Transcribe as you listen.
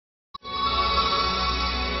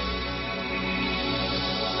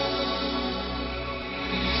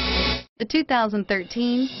The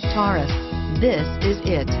 2013 Taurus. This is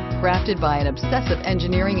it. Crafted by an obsessive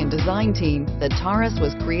engineering and design team, the Taurus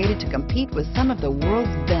was created to compete with some of the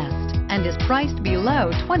world's best and is priced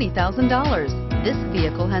below $20,000. This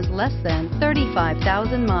vehicle has less than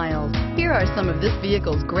 35,000 miles. Here are some of this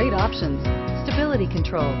vehicle's great options: stability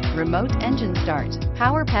control, remote engine start,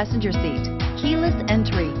 power passenger seat, keyless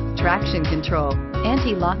entry, traction control,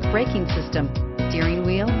 anti-lock braking system, steering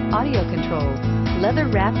wheel audio controls,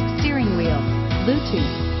 leather-wrapped steering wheel,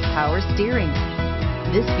 Bluetooth, power steering.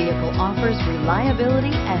 This vehicle offers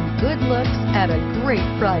reliability and good looks at a great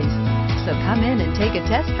price. So come in and take a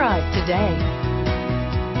test drive today.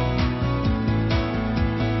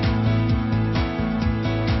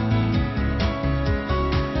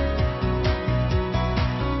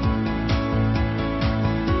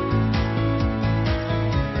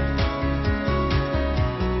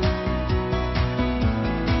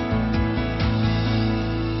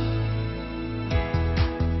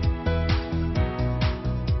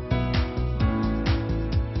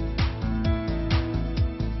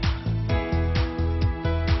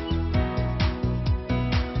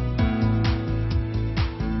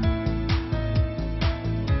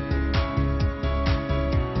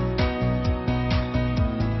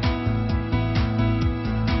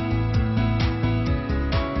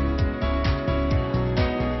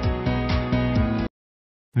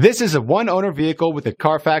 This is a one-owner vehicle with a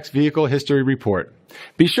Carfax Vehicle History Report.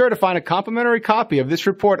 Be sure to find a complimentary copy of this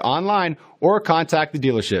report online or contact the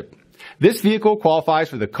dealership. This vehicle qualifies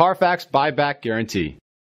for the Carfax Buyback Guarantee.